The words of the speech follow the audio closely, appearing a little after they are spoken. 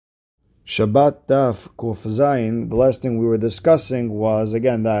Shabbat Daf Kuf Zayin. The last thing we were discussing was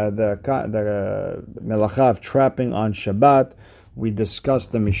again the melacha of trapping on Shabbat. We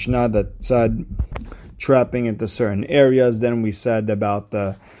discussed the Mishnah that said trapping into certain areas. Then we said about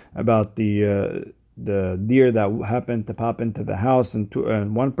the deer that happened to pop into the house,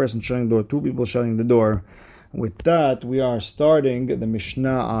 and one person shutting the door, two people shutting the door. With that, we are starting the Mishnah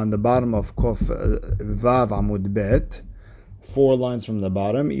on the bottom of Kuf Vav Amud Bet. 4 lines from the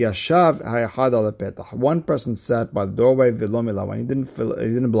bottom. Yashav hayachad al petach. One person sat by the doorway v'lo milav, and he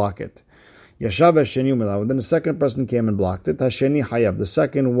didn't block it. Yashav hasheni milav. Then the second person came and blocked it. Hasheni hayav. The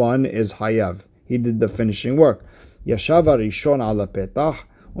second one is hayav. He did the finishing work. Yashav harishon al petach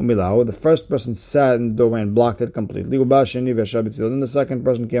umilav. The first person sat in the doorway and blocked it completely. Uba hasheni v'yashav b'tzilo. Then the second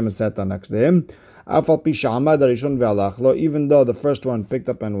person came and sat down next to him. Afal pi sha'amad harishon ve'alach lo. Even though the first one picked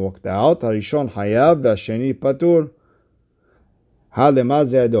up and walked out, harishon hayav v'hasheni patur. What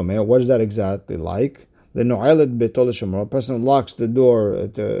is that exactly like? A person locks the door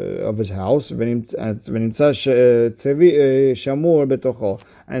of his house, and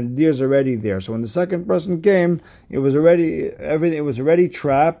deer's already there. So when the second person came, it was already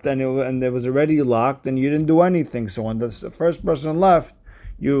trapped, and it was already locked, and you didn't do anything. So when the first person left,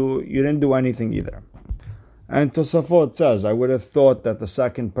 you didn't do anything either. And Tosafot says, I would have thought that the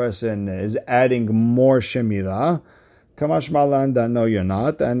second person is adding more shemirah. Kamash Malan, that no, you're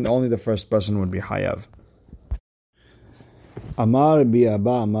not, and only the first person would be Hayav. Amar bi Abba,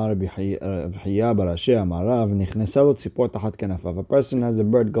 Amar bi Hiya Barashi, Amarav, Nichneselu Tzipor Tahat Kenafav. A person has a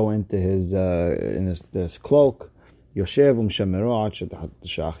bird go into his cloak. Yoshev Shemero Ad Tahat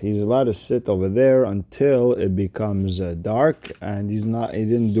Shach. He's allowed to sit over there until it becomes dark, and he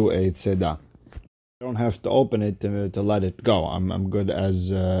didn't do a tzeda. You don't have to open it to let it go. I'm good as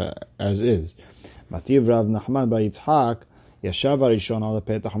is. Mativ Rav Nachman bar Yitzhak, Yashav harishon al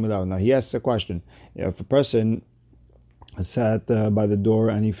petach milav. Now he asks a question: if a person sat by the door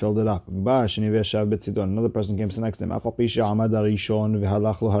and he filled it up, another person came to next to him, afal pi she'amad harishon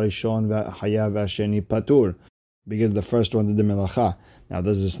v'halach lo harishon v'hayav hasheni patur, because the first one did the melacha. Now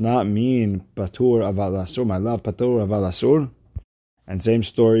does this not mean patur aval asur? My love, patur aval asur. And same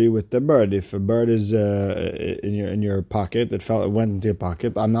story with the bird. If a bird is in your pocket, it went into your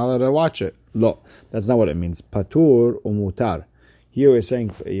pocket, I'm not allowed to watch it. No, that's not what it means. Patur umutar. Here we're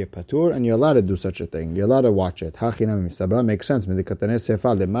saying you're patur and you're allowed to do such a thing. You're allowed to watch it. Makes sense. The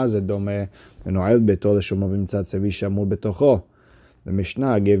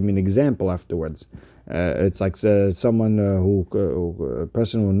Mishnah gave me an example afterwards. It's like someone a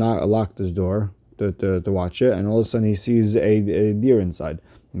person who locked his door to watch it, and all of a sudden he sees a deer inside.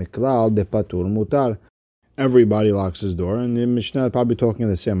 Miklal de patur mutar. Everybody locks his door, and the Mishnah is probably talking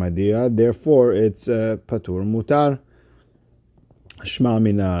the same idea. Therefore, it's patur mutar. Shma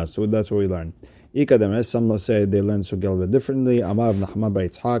mina. So that's what we learn. Ikademes. Some say they learn sugel bit differently. Amar Nachman bar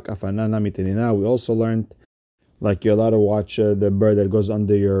Yitzhak afanana mitinina. We also learned like you're allowed to watch the bird that goes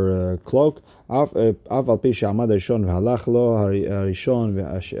under your cloak. Even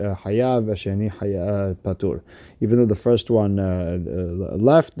though the first one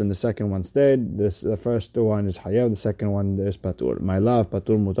left and the second one stayed, the first one is hayav, the second one is patur. My love,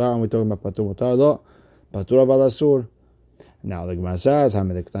 patur mutar, and we're talking about patur mutar, lo, patur aval asur. Now the Gemara says,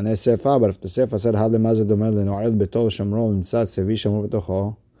 but if the sefer said,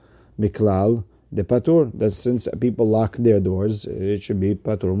 the patur, that since people lock their doors, it should be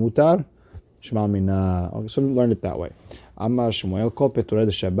patur mutar. Shma mina. So we learned it that way. Amar Shmuel kol peturei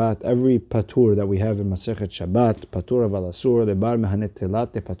de Shabbat. Every patur that we have in Masechet Shabbat, patur aval asur, lebar mehanet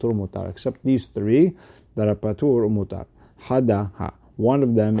telat, patur mutar. Except these 3 that are patur mutar. Hada ha. One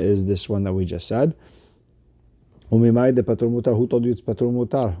of them is this one that we just said. Umimai de patur mutar. Who told you it's patur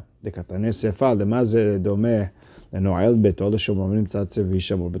mutar? De katane sefa. De maze domeh lenoel beto leshomrim nimtzat tzevi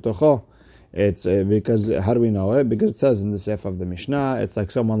shamur betocho. It's because how do we know it? Because it says in the Sefer of the Mishnah, it's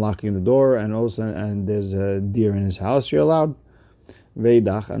like someone locking the door, and there's a deer in his house. You're allowed.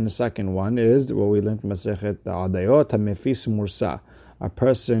 Veidach, and the second one is what we learned from Masechet Adayot Hamefis Mursa, a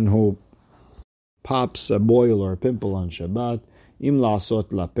person who pops a boil or a pimple on Shabbat. Im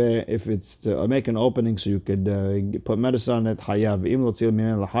lasot lapeh, if it's to make an opening so you could put medicine on it. Hayav im lotzil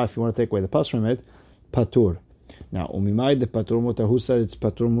mimen laha, if you want to take away the pus from it. Patur. Now umimai de patur mutar. Who said it's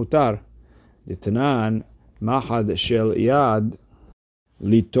patur mutar? The Tanan, Mahad Shel Yad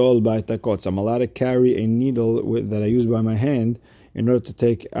Litol Baitakot. I'm allowed to carry a needle that I use by my hand in order to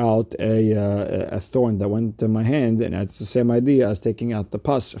take out a thorn that went to my hand, and that's the same idea as taking out the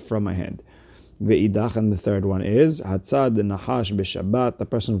pus from my hand. Ve'idach, and the third one is Hatzad Nahash b'Shabbat, the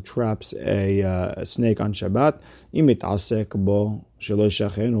person who traps a snake on Shabbat. Imit asek bo shelo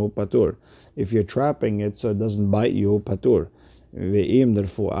yishachenu patur. If you're trapping it so it doesn't bite you, patur. Ve'im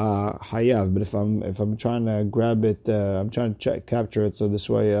derfu'ah hayav. But if I'm trying to grab it, I'm trying to capture it so this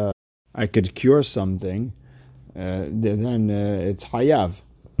way I could cure something, then it's hayav.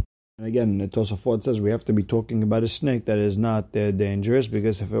 And again, Tosafot says we have to be talking about a snake that is not dangerous,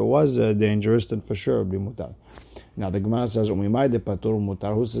 because if it was dangerous, then for sure it would be mutar. Now the Gemara says, "Umimai de patur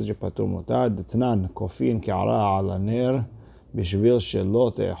mutar." Who says you patur mutar? The Tanan kofin ki'ara ala ner b'shvil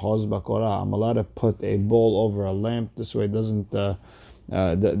shelo te'hoz bakora. I'm allowed to put a bowl over a lamp. This way it doesn't.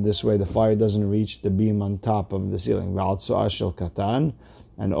 This way the fire doesn't reach the beam on top of the ceiling. V'al tzu'ah shel katan,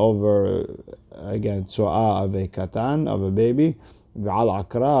 and over again tzu'ah of a katan, of a baby. V'al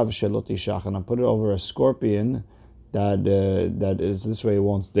akrav shelo tishach, and I put it over a scorpion that is this way it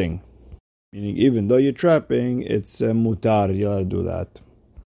won't sting. Meaning, even though you're trapping, it's mutar. You gotta do that.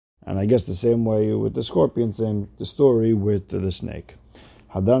 And I guess the same way with the scorpion, same the story with the snake.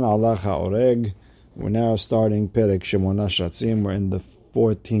 Hadan Allah ha'oreg. We're now starting Perek Shemona Shratzim. We're in the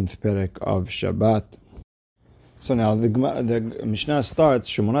 14th Perek of Shabbat. So now the Mishnah starts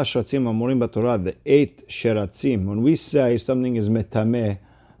Shemona Shratzim Amurim B'Torah, the 8 Sheratzim. When we say something is metameh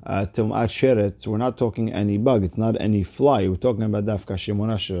Tum'at Sheretz, we're not talking any bug. It's not any fly. We're talking about Dafka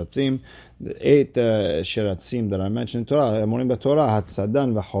Shemona Sheratzim, the 8 Sheratzim that I mentioned in Torah. Amurim B'Torah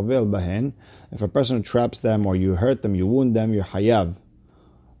Hatzadan v'Chovel Bahen. If a person traps them or you hurt them, you wound them, you're hayav.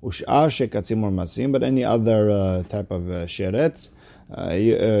 Ush'ar shekatzim or masim, but any other type of sheretz,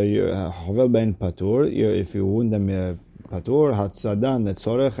 chovel ben patur. If you wound them, patur. Hatzadan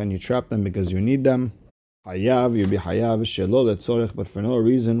letzorech, and you trap them because you need them. Hayav, you be hayav shelo letzorech, but for no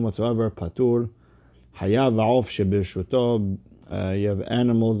reason whatsoever, patur. Hayav va'of shebishuto. You have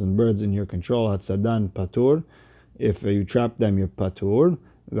animals and birds in your control. Hatzadan patur. If you trap them, you're patur.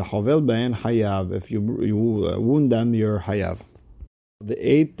 V'chovel ben hayav. If you wound them, you're hayav. The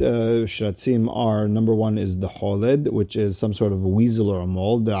 8 shratzim are, number 1 is the choled, which is some sort of a weasel or a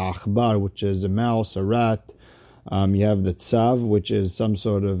mole. The achbar, which is a mouse, a rat. You have the tzav, which is some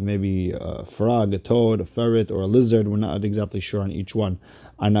sort of maybe a frog, a toad, a ferret, or a lizard. We're not exactly sure on each one.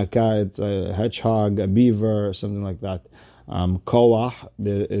 Anaka, it's a hedgehog, a beaver, something like that. Koach,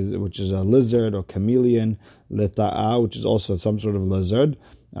 which is a lizard or chameleon. Leta'a, which is also some sort of lizard.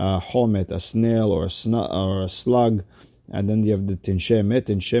 Homet, a snail or a slug. And then you have the tinshemet.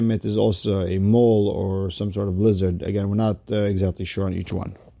 Tinshemet is also a mole or some sort of lizard. Again, we're not exactly sure on each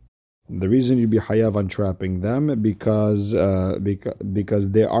one. The reason you'd be hayav on trapping them because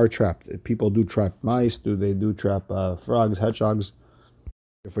they are trapped. People do trap mice. They do trap frogs, hedgehogs.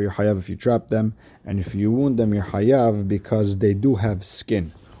 Therefore, you're hayav if you trap them, and if you wound them, you're hayav because they do have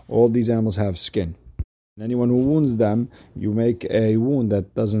skin. All these animals have skin. And anyone who wounds them, you make a wound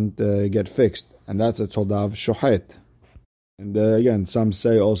that doesn't get fixed, and that's a todav shohet. And again, some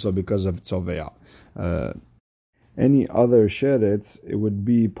say also because of tzoveya. Any other sheretz, it would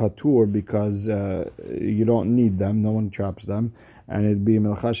be patur because you don't need them, no one traps them, and it'd be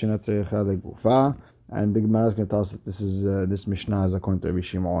melcha shenat tzeicha legufa. And the Gemara is going to tell us that this Mishnah is according to Rabbi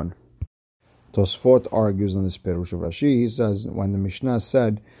Shimon. Tosfot argues on this Perush of Rashi. He says when the Mishnah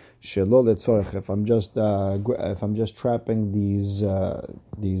said shelo letzorech, if I'm just trapping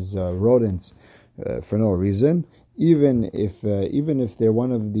these rodents for no reason. Even if they're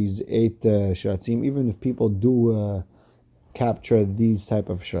one of these 8 shratzim, even if people do capture these type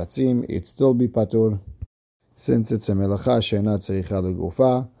of shratzim, it'd still be patur, since it's a melacha she'ena tzaricha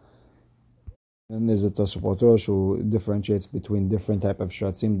legufa. And there's a Tosafot Rosh who differentiates between different type of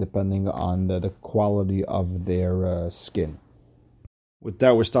shratzim depending on the quality of their skin. With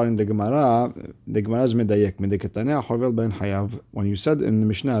that, we're starting the Gemara. The Gemara is medayek. Medekatane chovel ben hayav. When you said in the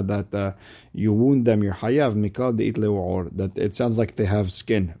Mishnah that you wound them, you're hayav mikal deit le'or. That it sounds like they have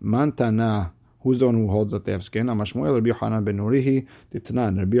skin. Mantana. Who's the one who holds that they have skin? Amashmuel Rabbi Yochanan ben Nurihi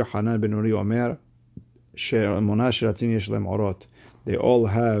titnan. Rabbi Yochanan ben Nuri Omer she'emona sheratzim yesh lehem orot. They all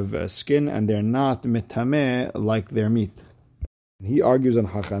have skin and they're not metameh like their meat. He argues on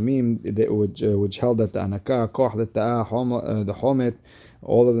Hachamim, which held that the Anaka, Koch, the Homet,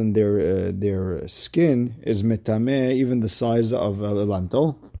 all of them, their skin is metameh, even the size of a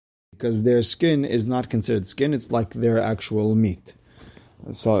lentil, because their skin is not considered skin; it's like their actual meat.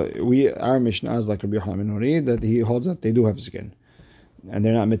 So our Mishnah is like Rabbi Yochanan ben Nuri, that he holds that they do have skin, and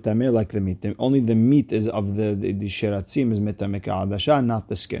they're not metameh like the meat. Only the meat is of the sheratzim is metameh ka'adasha, not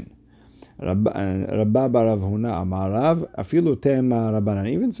the skin. Rabba Barav Huna Amarav, Afilu Tema Rabbanan.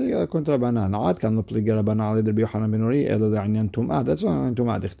 Even say Kontra Rabbanan. Ad kan lo pliga Rabbanan Ali Rabbi Yochanan ben Uri Ela Le'anyan Tum'ah. That's not Le'anyan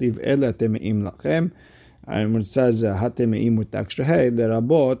Tum'ah. Dichtiv Ela Teme'im Lachem. And when it says Hateme'im with the extra hey,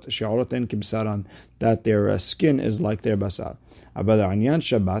 Lerabot She'oroten Kibsaran, that their skin is like their basar. But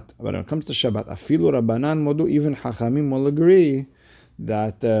Shabbat, but when it comes to Shabbat, Afilu Rabbanan Modu, even Hachamim will agree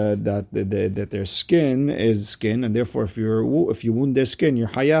that their skin is skin, and therefore if you wound their skin, you're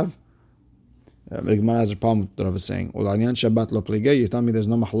hayav. The Gemara has a problem with what I was saying. Shabbat lo pligay. You tell me there's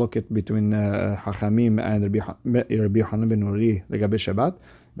no mahloket between Hachamim and Rabbi Yochanan ben Uri legabe Shabbat.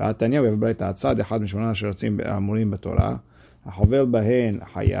 Ba'atanya we have a brayta atzad echad mishmona sheratzim amurim b'Torah. Havel bahen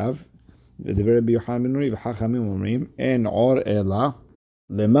hayav. The Rabbi Yochanan ben Uri v'Hachamim omrim en or ela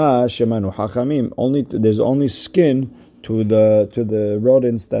lema shemanu Hachamim. There's only skin to the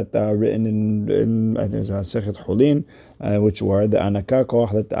rodents that are written in I think it's Masechet Chulin, which were the anaka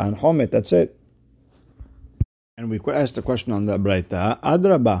koach and homet. That's it. And we asked the question on the Braita,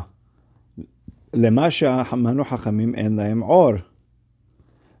 Adraba, lemasha hamanu hachamim en lahem or.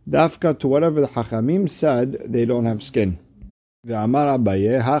 Dafka, to whatever the hachamim said, they don't have skin. Ve'amar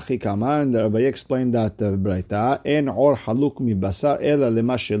Abaye, hachi kamar, and Abaye explained that the Braita, en or haluk mi basar ela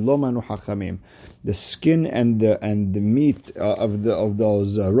lemasha lo manu hachamim. The skin and the meat of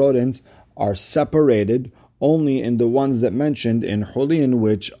those rodents are separated only in the ones that mentioned in Hulin,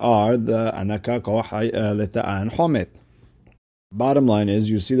 which are the Anaka, Koach, Leta'a, and Homet. Bottom line is,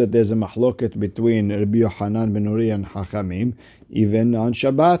 you see that there's a mahloket between Rabbi Yochanan ben Uri and Hachamim, even on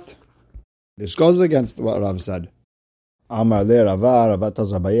Shabbat. This goes against what Rav said. Amar le Rava, Rava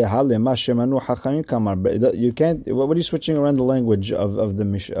Tazabaye, Hale Mashemanu Hachamim Kamar. You can't. What are you switching around the language of what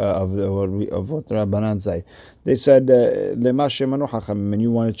Rabbanan say? They said le Mashemanu Hachamim, and you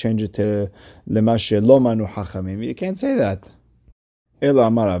want to change it to le Mashe lo manu Hachamim. You can't say that. Ela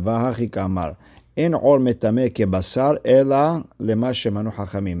Amar Rava Hachi Kamar. In or metame ke basar ela le Mashemanu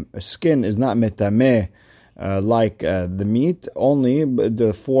Hachamim. Skin is not metame like the meat. Only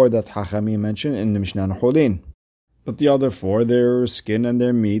the four that Hachamim mentioned in the Mishnah Hulin. But the other four, their skin and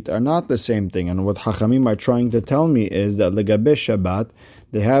their meat, are not the same thing. And what Hachamim are trying to tell me is that legabe Shabbat,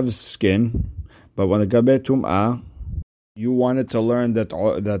 they have skin, but when legabe Tum'ah, you wanted to learn that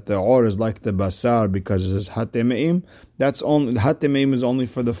the or is like the basar because it says hatemeim. That's only hatemeim is only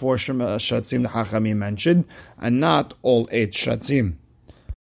for the four shatzim the Hachamim mentioned, and not all 8 shatzim.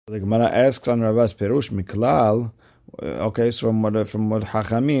 The Gemara asks on Rava's Perush Miklal. Okay, so from what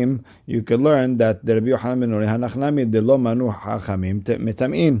Hachamim, you could learn that the Rabbi Yochanan ben Uri Hanachnami de lo manu Hachamim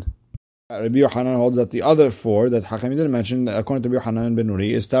metamin. Rabbi Yochanan holds that the other 4 that Hachamim didn't mention, according to Rabbi Yochanan ben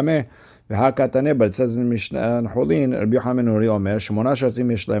Uri, is tameh. V'hakatane, but it says in Mishnah Hulin, Rabbi Yochanan ben Uri omer shmona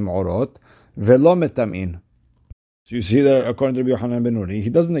shatzim yesh lahem orot velo metamin. So you see that according to Rabbi Yochanan ben Uri, he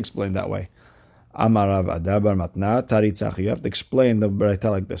doesn't explain that way. Amar Rav Adabar matna taritzach. You have to explain the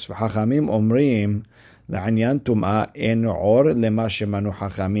Braita like this. V'hachamim omrim. La'anyan tum'ah en or lema shemanu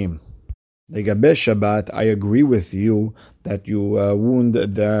hachamim. Legabe Shabbat, I agree with you that you wound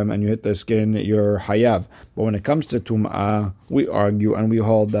them and you hit the skin, you're hayav. But when it comes to tum'ah, we argue and we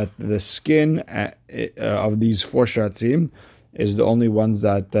hold that the skin of these 4 shatzim is the only ones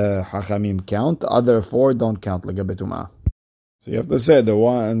that hachamim count. The other 4 don't count legabe tum'ah. So you have to say the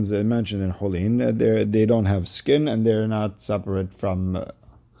ones mentioned in Hulin, they don't have skin and they're not separate from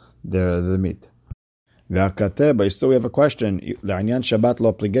the meat. But still we have a question. La'anyan Shabbat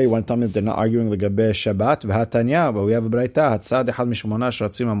lo pligay. One time they're not arguing legabe Shabbat. V'hatanya, but we have a braita. Hatzad echad mishmona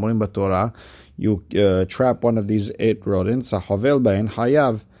shratzim amurim b'Torah. You trap one of these 8 rodents. Havel bain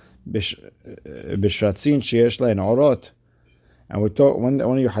hayav b'shratzin sheyesh lahen orot. And we talk when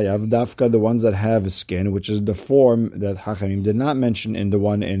you hayav dafka the ones that have skin, which is the form that Hachamim did not mention in the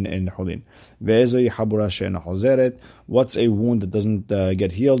one in Hulin. Ve'ezoi habura she'ena hozeret. What's a wound that doesn't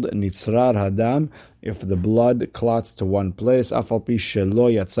get healed? Nitzrar hadam. If the blood clots to one place, afal pi shelo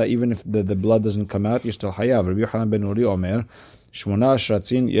yatsa. Even if the blood doesn't come out, you're still hayav. Rabbi Yochanan ben Uri omer shmona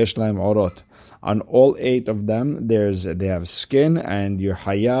shratzin yesh lahem orot. On all 8 of them, they have skin, and you're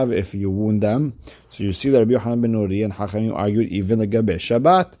hayav if you wound them. So you see that Rabbi Yochanan ben Uri and Hachamim argued even the Gabe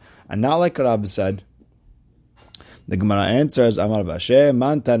Shabbat, and not like Rab said. The Gemara answers, Amar Vashe,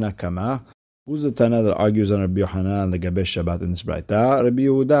 Man Tana Kama. Who's the Tana that argues on Rabbi Yochanan and the Gabe Shabbat in this Braita? Rabbi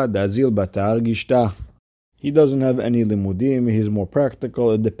Yehuda, Dazil Batar Gishta. He doesn't have any limudim, he's more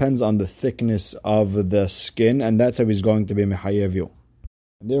practical. It depends on the thickness of the skin, and that's how he's going to be mechayev you.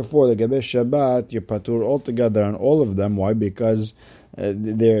 Therefore, the Gabe Shabbat, you patur altogether on all of them. Why? Because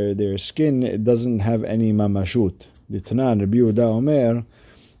their skin doesn't have any mamashut. The Tanan, Rabbi Yehuda Omer,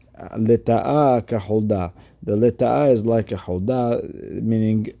 leta'a ka holda. The leta'a is like a holda,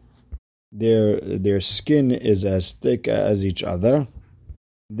 meaning their skin is as thick as each other.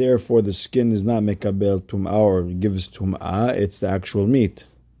 Therefore, the skin is not mekabel tum'ah or gives tum'ah, it's the actual meat.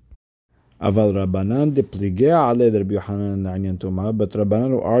 Aval Rabbanan de pligea ale Rabbi Yochanan la'inyan tum'ah, but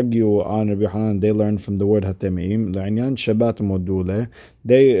Rabbanan who argue on Rabbi Yochanan, they learn from the word hatemim, la'inyan Shabbat module,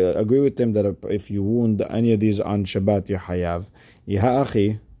 they agree with them that if you wound any of these on Shabbat, you're hayav. Iha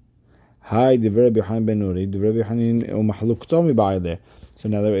achi, hai divrei Rabbi Yochanan ben Nuri, divrei Rabbi Yochanan u'mahlukto miba'ileh. So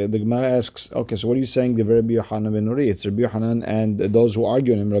now the Gemara asks, okay, so what are you saying, the Rabbi Yochanan ben Nuri? It's Rabbi Yochanan and those who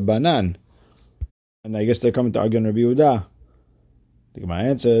argue on him, Rabbanan. And I guess they're coming to argue on Rabbi Yehuda. The Gemara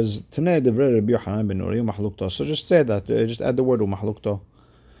answers, Tanei divrei Rabbi Yochanan ben Nuri u'mahlukto. So just say that, just add the word u'mahlukto.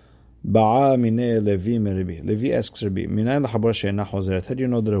 Ba'a minei Levi meribi. Levi asks Rabbi, minay l'chabura she'ena chozeret. How do you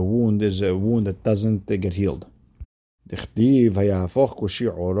know that a wound is a wound that doesn't get healed? Dichtiv hayafoch kushi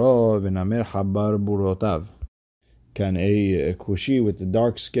oro v'namer habar burotav. Can a kushi with the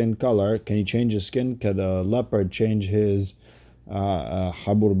dark skin color, can he change his skin? Can a leopard change his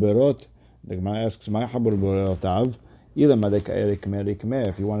habur berot? The Gemara asks, "My habur berotav." If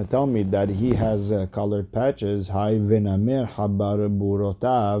you want to tell me that he has colored patches, hay v'namer habar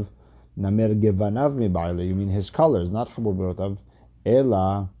burotav, namer gevanav mibayla. You mean his colors, not habur berotav.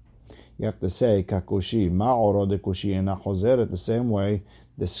 Ela, you have to say kakushi ma'oro de kushi ena chozeret. The same way,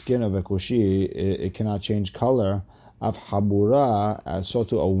 the skin of a kushi it cannot change color. Av habura, so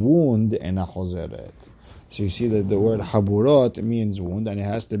to a wound in a chozeret. So you see that the word haburot means wound, and it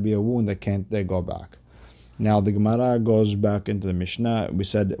has to be a wound that can't go back. Now the Gemara goes back into the Mishnah. We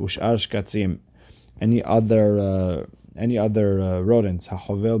said ushar shkatzim, any other rodents,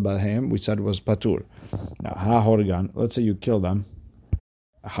 hachovel bahem, we said was patur. Now hahorgan, let's say you kill them.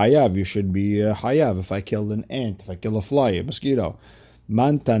 Hayav, you should be hayav. If I killed an ant, if I kill a fly, a mosquito.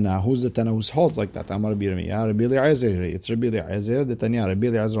 Mantana, who's the Tana who holds like that? Amar Rabbi Yirmiyah, Rabbi Eliezer. It's Rabbi Eliezer. The Tanya, Rabbi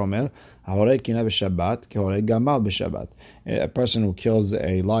Eliezer Omer, Hahorei kina b'Shabbat, kehorei gamal b'Shabbat. A person who kills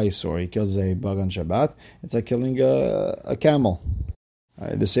a lice or he kills a bug on Shabbat, it's like killing a camel.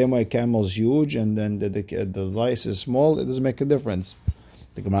 The same way a camel is huge and then the lice is small, it doesn't make a difference.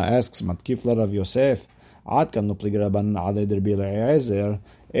 The Gemara asks, Matkif la Rav Yosef, Ad kan nuplig Rabban alei Rabbi Eliezer,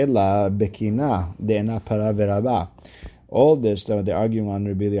 ela bekina de'ena para veraba. All this that they're arguing on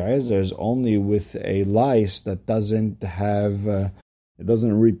Rabbi Eliezer is only with a lice that doesn't have, it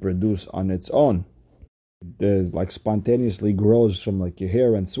doesn't reproduce on its own. It like spontaneously grows from like your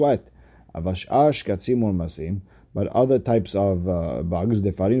hair and sweat. Avashash katzimur masim. But other types of bugs,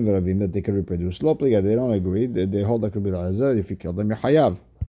 defarim veravim, that they can reproduce. Lopliga, they don't agree. They hold like Rabbi Eliezer. If you kill them, you're hayav.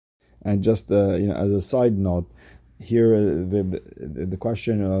 And just as a side note, here, the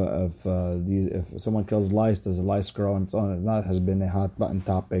question of if someone kills lice, does the lice grow on its own? And that has been a hot button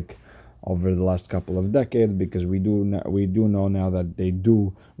topic over the last couple of decades, because we do know now that they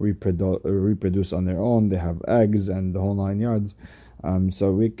do reproduce on their own. They have eggs and the whole 9 yards. There's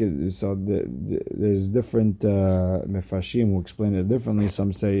different mefashim who explain it differently.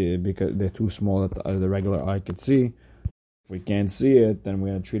 Some say because they're too small that the regular eye could see. If we can't see it, then we're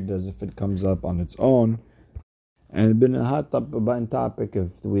going to treat it as if it comes up on its own. And it's been a hot button topic if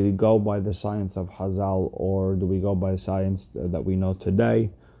we go by the science of Hazal or do we go by science that we know today.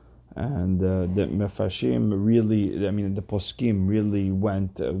 And the Mefashim really, the Poskim really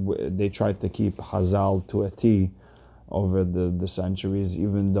they tried to keep Hazal to a T over the centuries,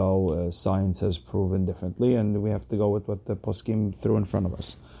 even though science has proven differently, and we have to go with what the Poskim threw in front of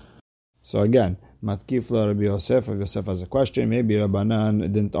us. So again, Matkif la Rabbi Yosef, if Yosef has a question, maybe Rabbanan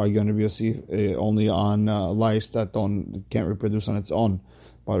didn't argue on Rabbi Yosef only on lice that can't reproduce on its own,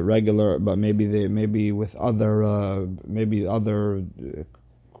 but maybe with other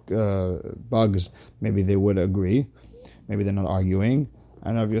bugs, maybe they would agree. Maybe they're not arguing.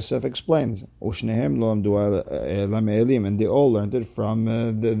 And Rabbi Yosef explains, Ushnehem lo amdu elim, and they all learned it from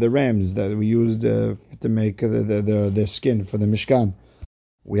the rams that we used to make the skin for the Mishkan.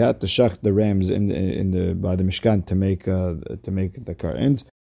 We had to shach the rams by the Mishkan to make the curtains.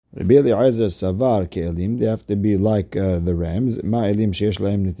 Rabbi Eliezer savar ke'elim, they have to be like the rams. Ma elim sheyesh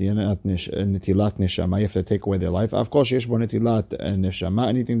lahem netilat neshama, you have to take away their life. Of course, sheyesh bo netilat neshama,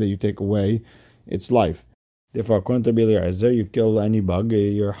 anything that you take away, it's life. Therefore, according to Rabbi Eliezer, you kill any bug,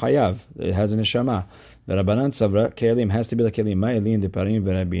 you're hayav. It has a neshama. The Rabbanan savra ke'elim has to be like ke'elim. Ma elim deparim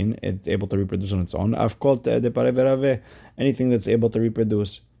verabin, it's able to reproduce on its own. Afkol depare verave, anything that's able to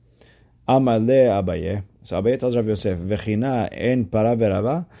reproduce. Amale Abaye. So Abaye tells Rav Yosef, Vechina en para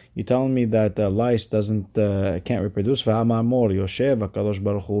verava. You telling me that lice can't reproduce? V'amar mor Yoshev Kadosh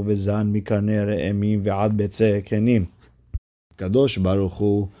Baruch Hu v'zan mikarner emim ve'ad betze kenim. Kadosh Baruch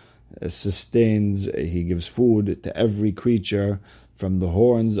Hu sustains. He gives food to every creature from the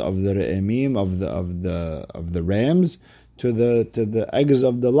horns of the re'emim of the rams to the eggs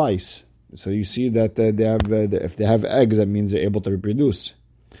of the lice. So you see that they have if they have eggs, that means they're able to reproduce.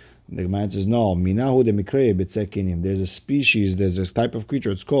 The Gemara says no. Minahu de mikrei betzekinim. There's a species, there's this type of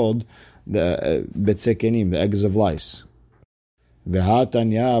creature. It's called the betzekinim, the eggs of lice.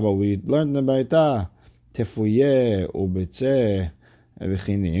 V'hatanya, but we learned in the Baita tefuye ubetze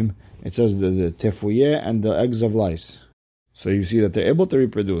v'chinim. It says the tefuye and the eggs of lice. So you see that they're able to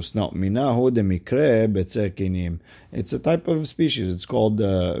reproduce. Now, minahu de mikre betzekinim. It's a type of species. It's called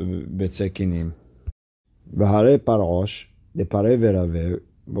betzekinim. V'hare parosh de pare v'rave.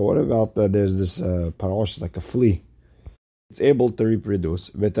 But what about there's this parosh like a flea? It's able to reproduce.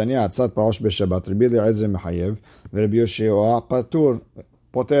 V'tanya atzat parosh b'shabbat. Rabbi Eliezer mechayev. V'Rabbi Yoshua patur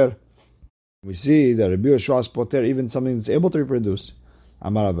poter. We see that Rabbi Yoshua is poter even something that's able to reproduce.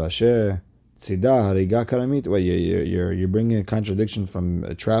 Amar Avashe. You're bringing a contradiction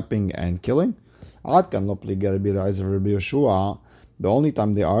from trapping and killing. The only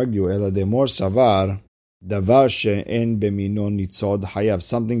time they argue,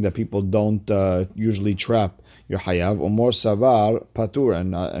 something that people don't usually trap, you're hayav. Umor savar patur,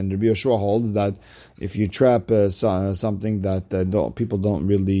 and Rabbi Yoshua holds that if you trap something that people don't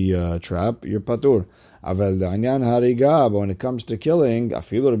really trap, you're patur. But when it comes to killing, even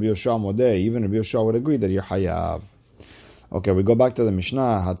Rabbi Yoshua would agree that you're hayav. Okay, we go back to the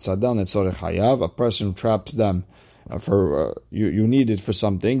Mishnah. A person who traps them for you need it for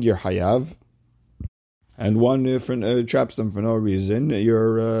something, you're hayav. And one traps them for no reason,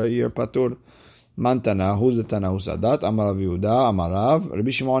 you're patur. Mantana, who's the Tana who said that? Amar Rav Yehuda, Amar Rav, Rabbi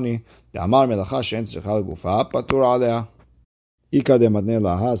Shimoni, the Amar Melacha she'en tzricha l'gufa, patur alea.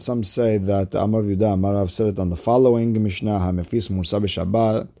 Some say that Amar Yehuda, Amar Rav said it on the following Mishnah: Hamefis Mursa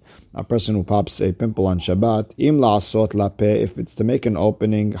b'Shabbat, a person who pops a pimple on Shabbat. Im la'asot lapeh, if it's to make an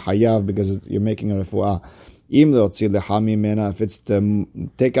opening, hayav, because you're making a refuah. Im le'otzi lecha mimena, if it's to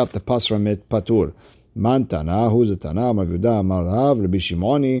take out the pus from it, patur. Man Tana, who's the Tana? Amar Yehuda, Amar Rav, Rabbi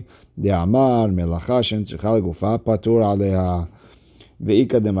Shimoni, the Amar Melacha she'en tzricha l'gufa, patur aleha.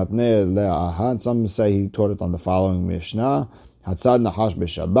 Ve'ika dematne le'ahan. Some say he taught it on the following Mishnah. Hatzad nahash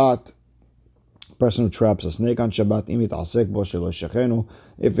b'Shabbat. Person who traps a snake on Shabbat. Im yitasek bo shelo yishachenu.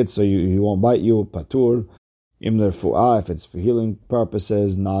 If it's so he won't bite you, patur. Im l'refuah, if it's for healing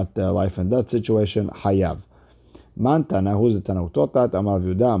purposes, not life and death situation, hayav. Man Tana, who's the Tana who taught that? Amar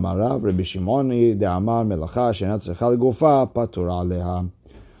Yehuda, Amar Rav, Rabbi Shimoni, the Amar Melacha she'ena tzricha l'gufa, patur aleha.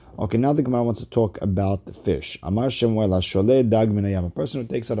 Okay, now the Gemara wants to talk about the fish. Amar Shemuel hashole dag min hayam. A person who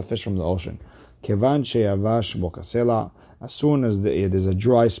takes out a fish from the ocean. Kevan sheyavash bo kasela. As soon as there's a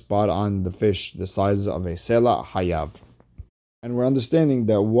dry spot on the fish the size of a sela, hayav. And we're understanding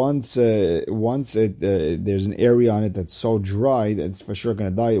that once there's an area on it that's so dry that it's for sure going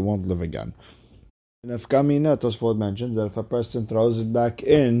to die, it won't live again. And Nafkamina, Tosfot mentions that if a person throws it back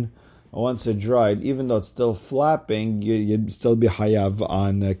in, once it dried, even though it's still flapping, you'd still be hayav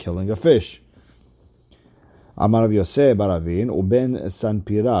on killing a fish. Amar Rav Yosef Baravin, Uben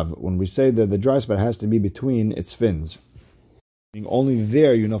Sanpirav. When we say that the dry spot has to be between its fins, only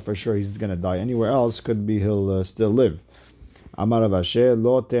there you know for sure he's going to die. Anywhere else could be he'll still live. Amar Rav Asher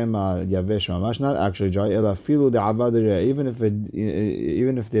lo tema yavesh mamash, not actually dry. Ela filu de'avad,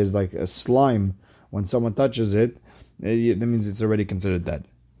 even if there's like a slime when someone touches it, that means it's already considered dead.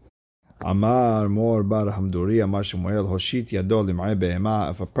 Amar Mor Bar Hamduri, Amar Shemuel Hoshit Yado Lim'ay Be'ema.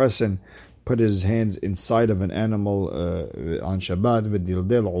 If a person put his hands inside of an animal on Shabbat,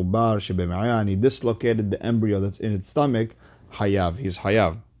 v'dildel ubar shebe'ma'aya, and he dislocated the embryo that's in its stomach, hayav, he's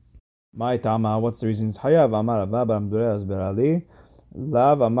hayav. My tama, what's the reason it's hayav? Amar Ava Bar Hamduri Asberali,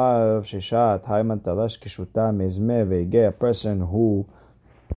 Lav Amar Sheshat Hayman Talash Kishuta Mezme Ve'ige. A person who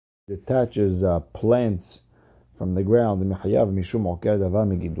detaches plants from the ground,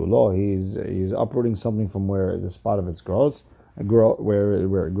 he's uprooting something from where the spot of its growth,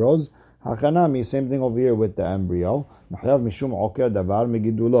 where it grows. Hachanami, same thing over here with the embryo. He's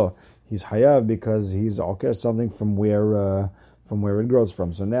hayav because he's oker something from where it grows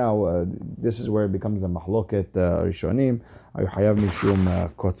from. So now this is where it becomes a mahloket rishonim. Are you hayav mishum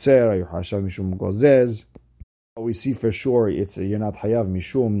kotzer? Are you hayav mishum gozez? We see for sure you're not hayav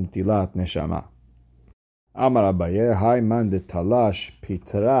mishum tilat neshama. Amar Abaye, Hai man de talash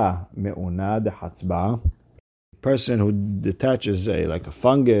pitra me'una de hatzba. Person who detaches like a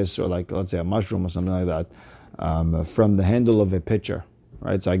fungus or like, let's say, a mushroom or something like that from the handle of a pitcher,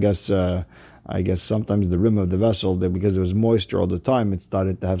 right? So I guess sometimes the rim of the vessel, because there was moisture all the time, it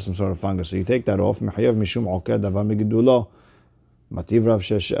started to have some sort of fungus. So you take that off. Mechayav mishum oker davar megidulo. Mativ Rav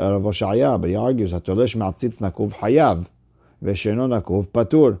Hoshaya, but he argues hatolish ma'atzitz nakuv hayav. V'she'eno nakuv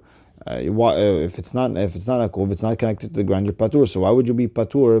patur. If it's not nakuv, it's not connected to the ground, you're patur. So why would you be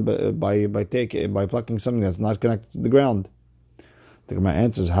patur by plucking something that's not connected to the ground? The Gemara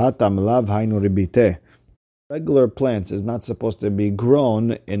answers, Hatam lav hainu ribiteh. Regular plants is not supposed to be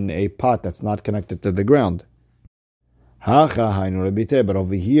grown in a pot that's not connected to the ground. Hacha hainu ribiteh. But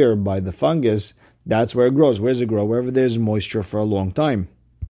over here, by the fungus, that's where it grows. Where does it grow? Wherever there's moisture for a long time.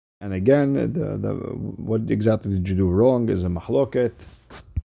 And again, what exactly did you do wrong is a mahloket.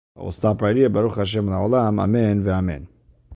 We'll stop right here. Baruch Hashem la'olam. Amen ve'amen.